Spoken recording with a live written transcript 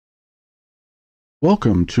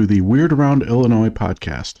Welcome to the Weird Around Illinois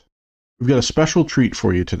podcast. We've got a special treat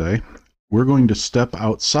for you today. We're going to step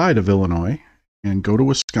outside of Illinois and go to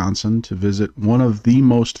Wisconsin to visit one of the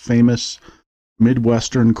most famous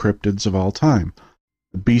Midwestern cryptids of all time,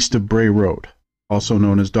 the Beast of Bray Road, also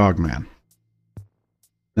known as Dogman.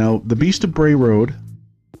 Now, the Beast of Bray Road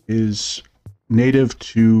is native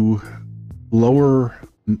to lower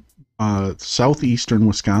southeastern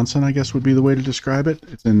Wisconsin, I guess would be the way to describe it.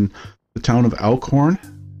 It's in the town of Elkhorn.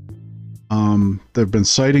 There have been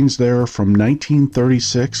sightings there from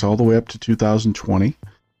 1936 all the way up to 2020.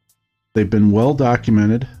 They've been well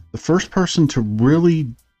documented. The first person to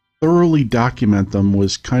really thoroughly document them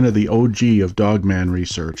was kind of the OG of Dogman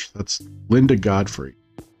research. That's Linda Godfrey.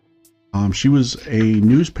 She was a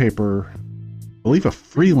newspaper, I believe a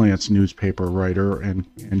freelance newspaper writer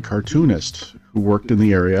and cartoonist who worked in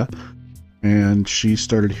the area. And she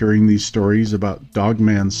started hearing these stories about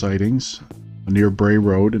Dogman sightings near Bray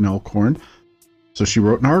Road in Elkhorn. So she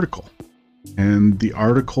wrote an article. And the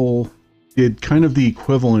article did kind of the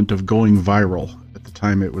equivalent of going viral at the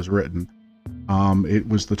time it was written. It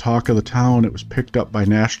was the talk of the town. It was picked up by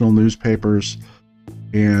national newspapers.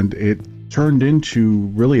 And it turned into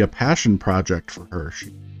really a passion project for her.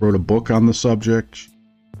 She wrote a book on the subject,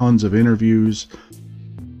 tons of interviews.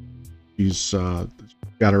 She's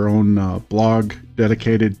got her own blog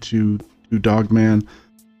dedicated to Dogman.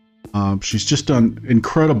 She's just done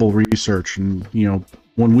incredible research, and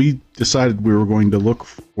when we decided we were going to look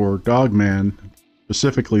for Dogman,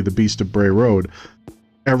 specifically the Beast of Bray Road,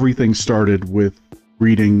 everything started with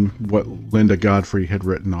reading what Linda Godfrey had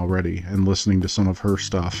written already and listening to some of her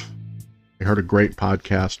stuff. I heard a great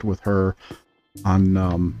podcast with her on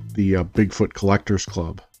the Bigfoot Collectors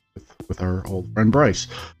Club with our old friend Bryce.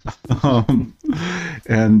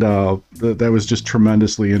 That was just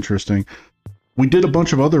tremendously interesting. We did a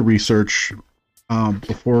bunch of other research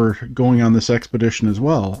before going on this expedition as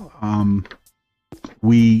well.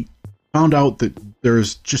 We found out that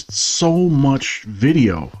there's just so much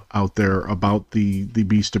video out there about the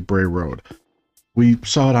Beast of Bray Road. We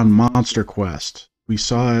saw it on Monster Quest. We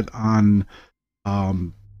saw it on a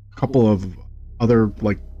couple of other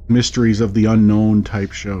like Mysteries of the Unknown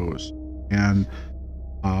type shows, and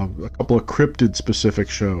a couple of cryptid specific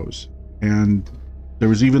shows. And there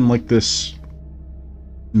was even like this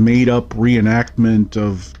made up reenactment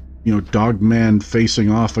of Dogman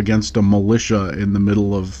facing off against a militia in the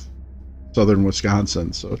middle of southern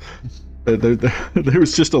Wisconsin. So there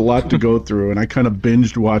was just a lot to go through, and I kind of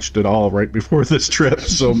binged watched it all right before this trip,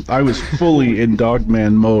 so I was fully in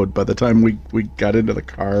Dogman mode by the time we got into the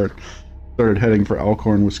car and started heading for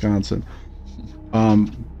Elkhorn, Wisconsin.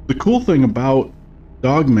 The cool thing about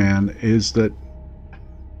Dogman is that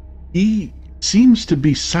he seems to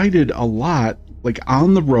be sighted a lot, like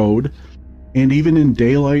on the road and even in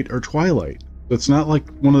daylight or twilight. It's not like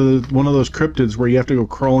one of those cryptids where you have to go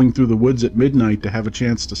crawling through the woods at midnight to have a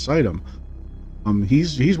chance to sight him.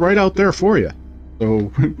 He's right out there for you.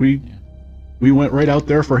 So we went right out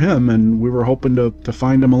there for him, and we were hoping to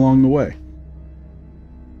find him along the way.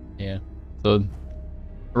 Yeah. So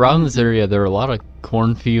around this area, there are a lot of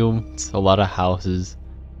cornfields, a lot of houses.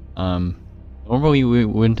 Normally we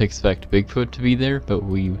wouldn't expect Bigfoot to be there, but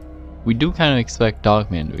we do kind of expect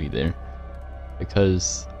Dogman to be there,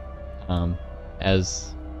 because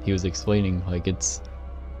as he was explaining, like, it's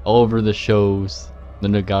all over the shows.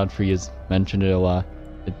 Linda Godfrey has mentioned it a lot.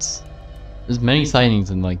 There's many sightings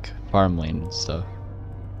in like farmland and stuff.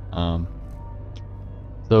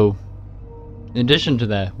 So in addition to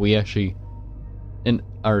that, in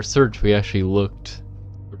our search, we actually looked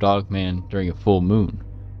for Dogman during a full moon.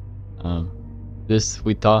 This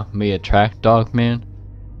we thought may attract Dogman.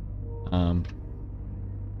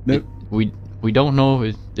 We don't know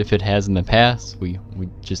if it has in the past. We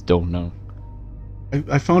just don't know.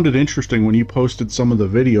 I found it interesting when you posted some of the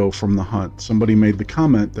video from the hunt. Somebody made the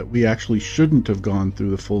comment that we actually shouldn't have gone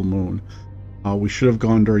through the full moon. We should have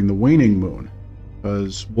gone during the waning moon,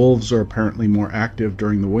 because wolves are apparently more active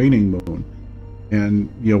during the waning moon. And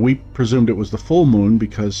we presumed it was the full moon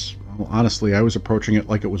because, well, honestly, I was approaching it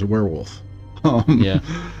like it was a werewolf. Yeah.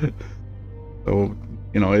 So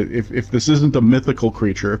if this isn't a mythical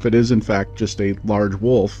creature, if it is in fact just a large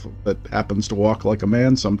wolf that happens to walk like a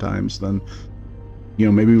man sometimes, then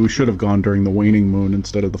maybe we should have gone during the waning moon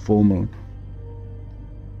instead of the full moon.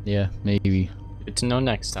 Yeah, maybe. Good to know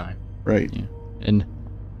next time. Right. Yeah. And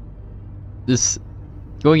this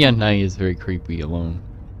going at night is very creepy alone,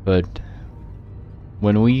 but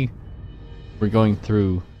when we were going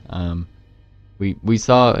through, we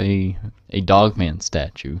saw a Dogman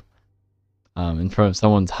statue in front of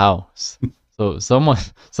someone's house. So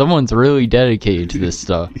someone's really dedicated to this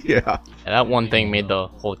stuff. Yeah. And that one thing made the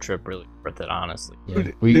whole trip really worth it, honestly.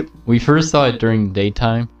 Yeah. We first saw it during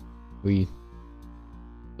daytime.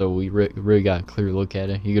 So we really got a clear look at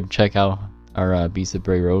it. You could check out our Beast of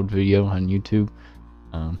Bray Road video on YouTube.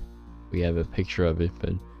 We have a picture of it,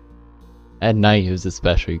 but at night it was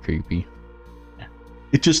especially creepy.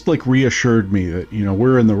 It just like reassured me that, you know,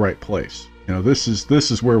 we're in the right place. You know, this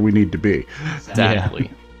is where we need to be. Exactly.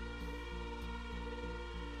 Yeah.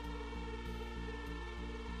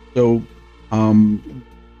 So,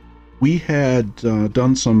 we had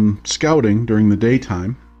done some scouting during the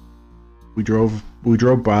daytime. We drove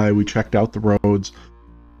by. We checked out the roads.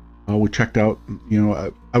 We checked out. You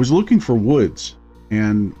know, I was looking for woods,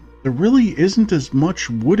 and there really isn't as much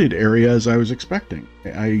wooded area as I was expecting.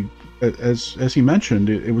 As he mentioned,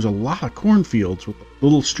 it was a lot of cornfields with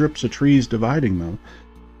little strips of trees dividing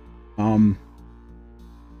them.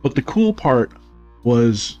 But the cool part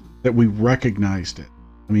was that we recognized it.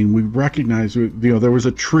 I mean, we recognized, you know, there was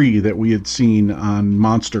a tree that we had seen on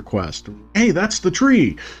Monster Quest. Hey, that's the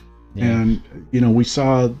tree. Yeah. And, you know, we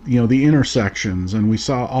saw, you know, the intersections, and we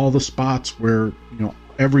saw all the spots where, you know,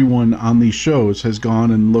 everyone on these shows has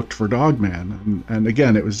gone and looked for Dogman. And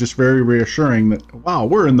again, it was just very reassuring that, wow,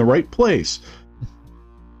 we're in the right place.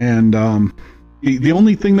 And the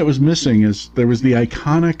only thing that was missing is there was the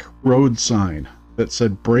iconic road sign that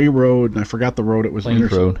said Bray Road, and I forgot the road it was.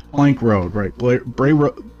 Plank Road. Plank Road, right. Bray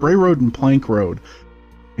Road and Plank Road.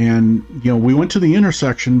 And, you know, we went to the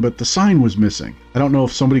intersection, but the sign was missing. I don't know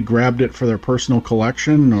if somebody grabbed it for their personal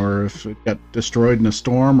collection or if it got destroyed in a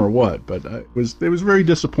storm or what, but it was very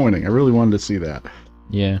disappointing. I really wanted to see that.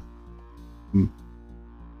 Yeah.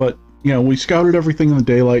 But, you know, we scouted everything in the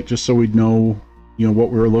daylight just so we'd know, you know,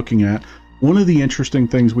 what we were looking at. One of the interesting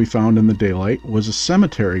things we found in the daylight was a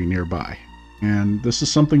cemetery nearby. And this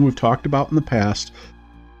is something we've talked about in the past.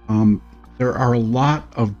 There are a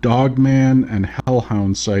lot of dogman and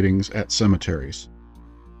hellhound sightings at cemeteries.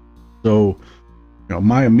 So, you know,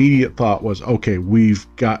 my immediate thought was, okay, we've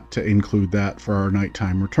got to include that for our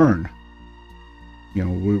nighttime return. You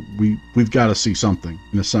know, we've got to see something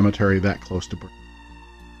in a cemetery that close to Bray.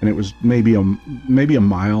 And it was maybe a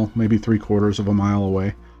mile, maybe 3/4 of a mile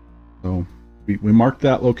away. So we marked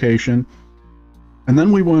that location. And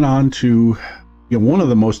then we went on to, you know, one of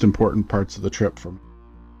the most important parts of the trip for me,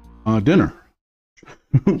 dinner.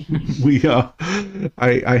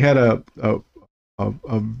 I had a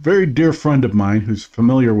very dear friend of mine who's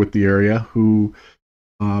familiar with the area who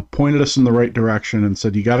pointed us in the right direction and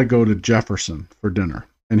said, you got to go to Jefferson for dinner.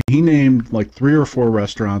 And he named like 3 or 4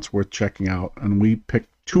 restaurants worth checking out, and we picked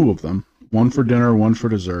 2 of them, one for dinner, one for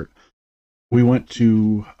dessert. We went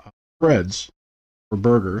to Fred's for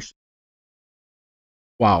burgers.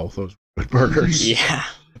 Wow, those good burgers. Yeah.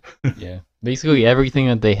 Yeah. Basically everything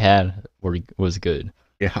that they had was good.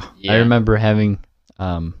 Yeah. I remember having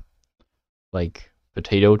like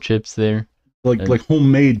potato chips there. Like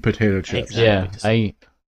homemade potato chips. Exactly. Yeah.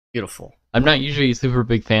 Beautiful. I'm not usually a super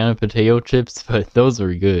big fan of potato chips, but those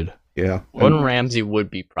were good. Yeah. Gordon Ramsay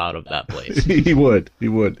would be proud of that place. He would.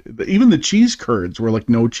 Even the cheese curds were like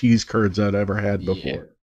no cheese curds I'd ever had before. Yeah.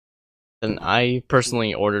 And I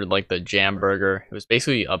personally ordered like the jam burger. It was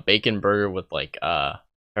basically a bacon burger with like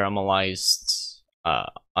caramelized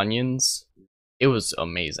onions. It was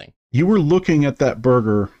amazing. You were looking at that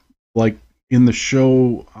burger like in the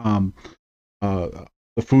show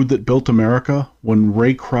The Food That Built America, when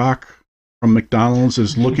Ray Kroc from McDonald's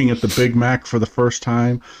is looking at the Big Mac for the first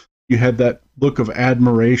time. You had that look of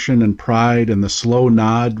admiration and pride and the slow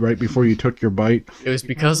nod right before you took your bite. It was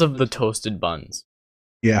because of the toasted buns.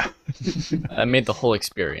 Yeah. That made the whole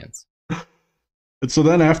experience. And so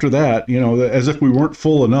then after that, you know, as if we weren't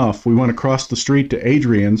full enough, we went across the street to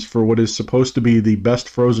Adrian's for what is supposed to be the best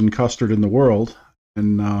frozen custard in the world.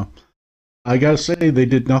 And I gotta say, they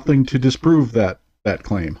did nothing to disprove that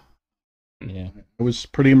claim. Yeah. I was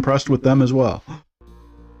pretty impressed with them as well.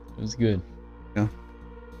 It was good. Yeah.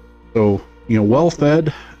 So, you know, well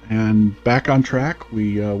fed and back on track.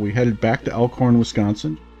 We headed back to Elkhorn,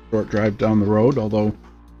 Wisconsin. Short drive down the road, although,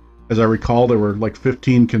 as I recall, there were like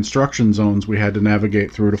 15 construction zones we had to navigate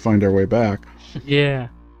through to find our way back. Yeah.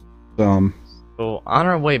 So on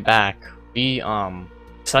our way back, we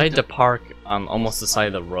decided to park on almost the side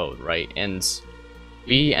of the road, right? And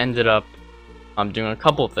we ended up doing a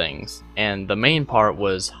couple things, and the main part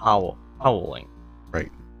was howling.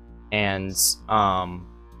 Right. And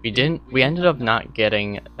we ended up not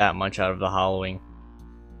getting that much out of the howling,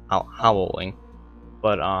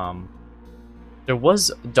 but there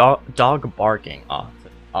was dog barking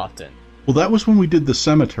often. Well, that was when we did the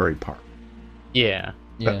cemetery part. Yeah.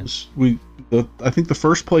 Yeah. That was I think the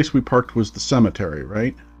first place we parked was the cemetery,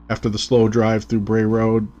 right? After the slow drive through Bray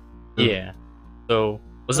Road. Yeah. So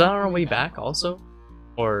was that on our way back also,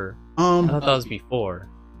 or I thought that was before?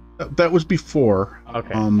 That was before.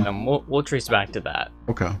 Okay. We'll trace back to that.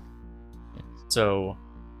 Okay. So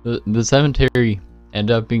The cemetery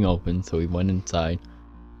ended up being open, so we went inside.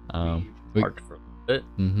 we parked for a little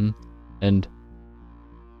bit. And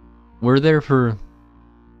we're there for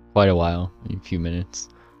quite a while, a few minutes.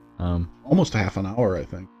 Almost half an hour, I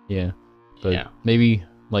think. Yeah. But Yeah. maybe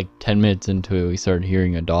like 10 minutes into it, we started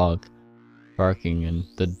hearing a dog barking, and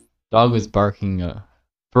the dog was barking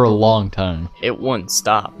for a long time. It wouldn't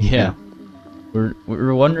stop. Yeah. We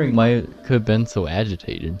were wondering why it could have been so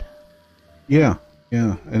agitated. Yeah.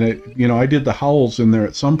 Yeah. And I did the howls in there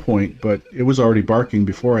at some point, but it was already barking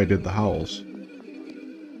before I did the howls.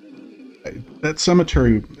 That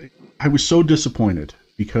cemetery, I was so disappointed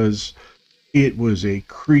because it was a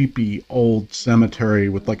creepy old cemetery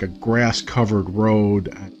with like a grass-covered road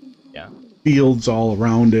and fields all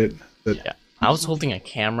around it. Yeah. I was holding a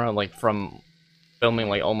camera like from filming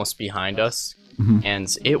like almost behind us,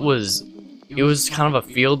 and it was kind of a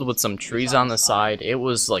field with some trees on the side. It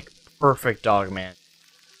was like perfect dogman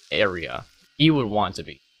area. He would want to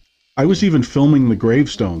be. I was even filming the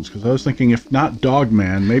gravestones because I was thinking, if not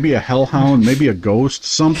dogman, maybe a hellhound, maybe a ghost,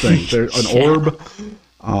 something. An orb.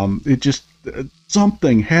 It just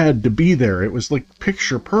something had to be there. It was like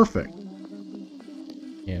picture perfect.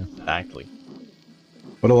 Yeah. Exactly.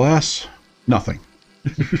 But alas, nothing.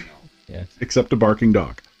 Yeah. Except a barking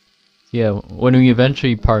dog. Yeah, when we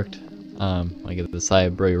eventually parked, like at the side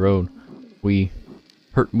of Bray Road, we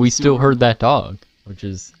still heard that dog, which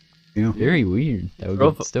is very weird that we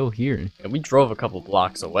could still hear it. Yeah, we drove a couple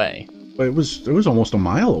blocks away. But it was almost a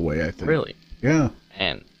mile away, I think. Really? Yeah.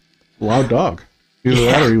 And loud dog. Either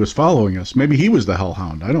that or he was following us. Maybe he was the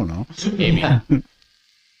hellhound. I don't know. maybe.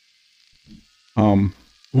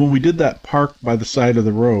 When we did that park by the side of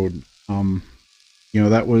the road,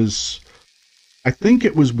 that was, I think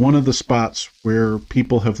it was one of the spots where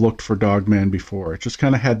people have looked for dogman before. It just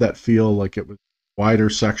kind of had that feel like it was a wider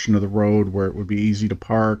section of the road where it would be easy to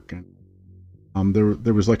park. And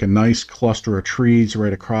there was like a nice cluster of trees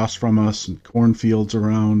right across from us and cornfields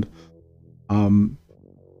around.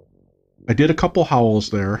 I did a couple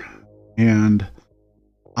howls there, and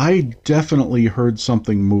I definitely heard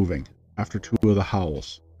something moving after two of the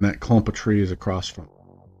howls in that clump of trees across from me.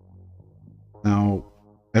 Now,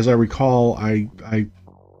 as I recall, I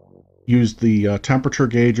used the temperature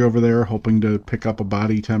gauge over there, hoping to pick up a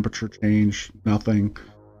body temperature change. Nothing.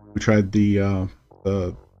 We tried the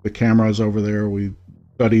cameras over there. We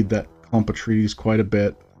studied that clump of trees quite a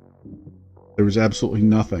bit. There was absolutely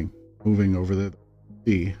nothing moving over there.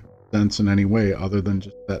 See sense in any way other than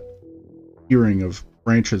just that hearing of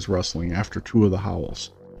branches rustling after two of the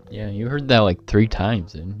howls. Yeah, you heard that like 3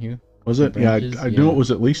 times, didn't you? Was it? Branches? Yeah, I knew it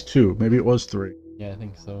was at least 2. Maybe it was 3. Yeah, I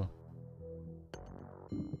think so.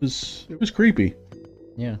 It was creepy.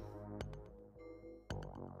 Yeah.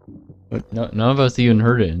 But none of us even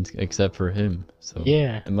heard it except for him. So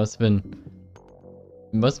yeah, it must have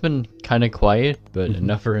been kind of quiet, but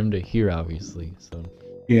enough for him to hear, obviously. So.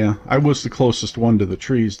 Yeah, I was the closest one to the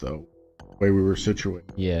trees, though, the way we were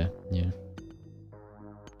situated. Yeah, yeah.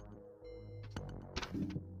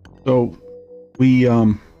 So, we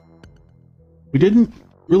didn't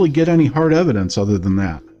really get any hard evidence other than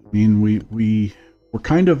that. I mean, we were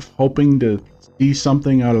kind of hoping to see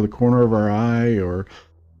something out of the corner of our eye, or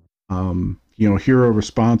hear a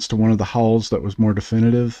response to one of the howls that was more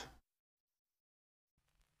definitive.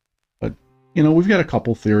 But we've got a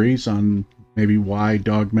couple theories on maybe why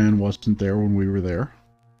Dogman wasn't there when we were there.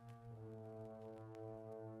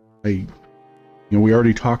 We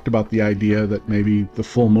already talked about the idea that maybe the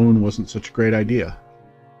full moon wasn't such a great idea.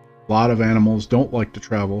 A lot of animals don't like to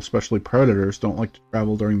travel, especially predators don't like to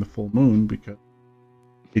travel during the full moon because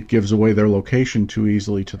it gives away their location too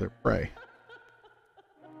easily to their prey.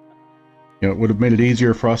 It would have made it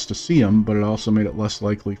easier for us to see him, but it also made it less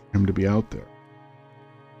likely for him to be out there.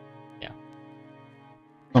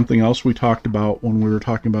 Something else we talked about when we were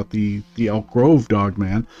talking about the Elk Grove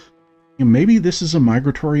Dogman, maybe this is a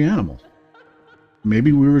migratory animal.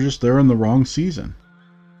 Maybe we were just there in the wrong season.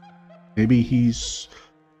 Maybe he's,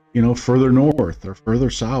 further north or further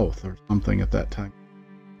south or something at that time.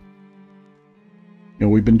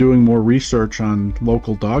 We've been doing more research on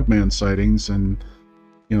local dogman sightings, and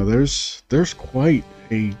there's quite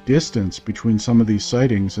a distance between some of these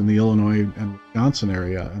sightings in the Illinois and Wisconsin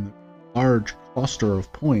area, and a large cluster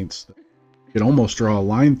of points that you could almost draw a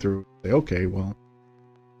line through. Say, okay, well,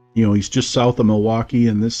 he's just south of Milwaukee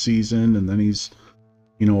in this season, and then he's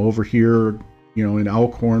over here, in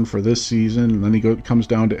Elkhorn for this season, and then he comes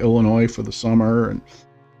down to Illinois for the summer, and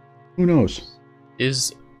who knows?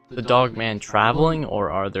 Is the dogman traveling,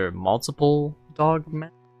 or are there multiple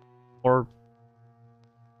dogmen? Or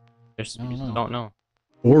there's, we just don't know.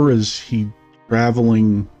 Or is he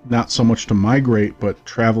traveling not so much to migrate, but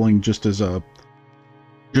traveling just as a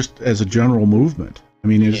general movement? I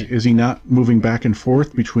mean, is he not moving back and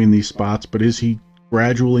forth between these spots, but is he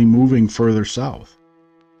gradually moving further south?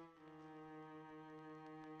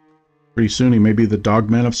 Pretty soon he may be the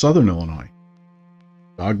dogman of Southern Illinois,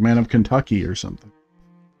 dogman of Kentucky or something.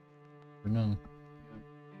 I don't know.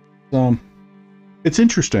 So it's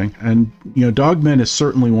interesting, and dogman is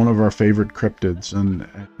certainly one of our favorite cryptids,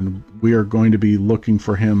 and we are going to be looking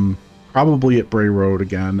for him probably at Bray Road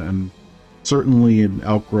again, and certainly in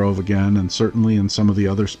Elk Grove again, and certainly in some of the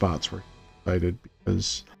other spots we're excited,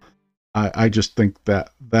 because I just think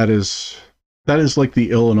that is like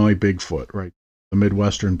the Illinois Bigfoot, right? The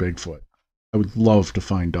Midwestern Bigfoot. I would love to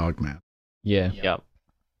find Dogman. Yeah. Yep.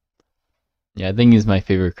 Yeah, I think he's my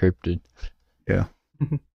favorite cryptid. Yeah.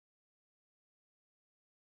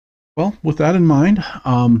 Well, with that in mind,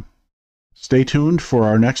 stay tuned for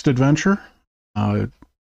our next adventure.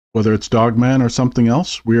 Whether it's Dogman or something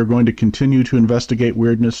else, we are going to continue to investigate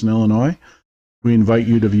weirdness in Illinois. We invite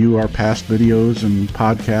you to view our past videos and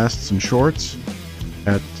podcasts and shorts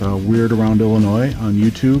at Weird Around Illinois on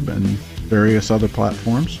YouTube and various other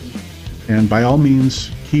platforms. And by all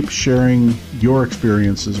means, keep sharing your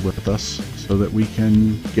experiences with us so that we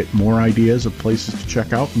can get more ideas of places to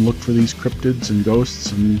check out and look for these cryptids and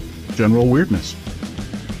ghosts and general weirdness.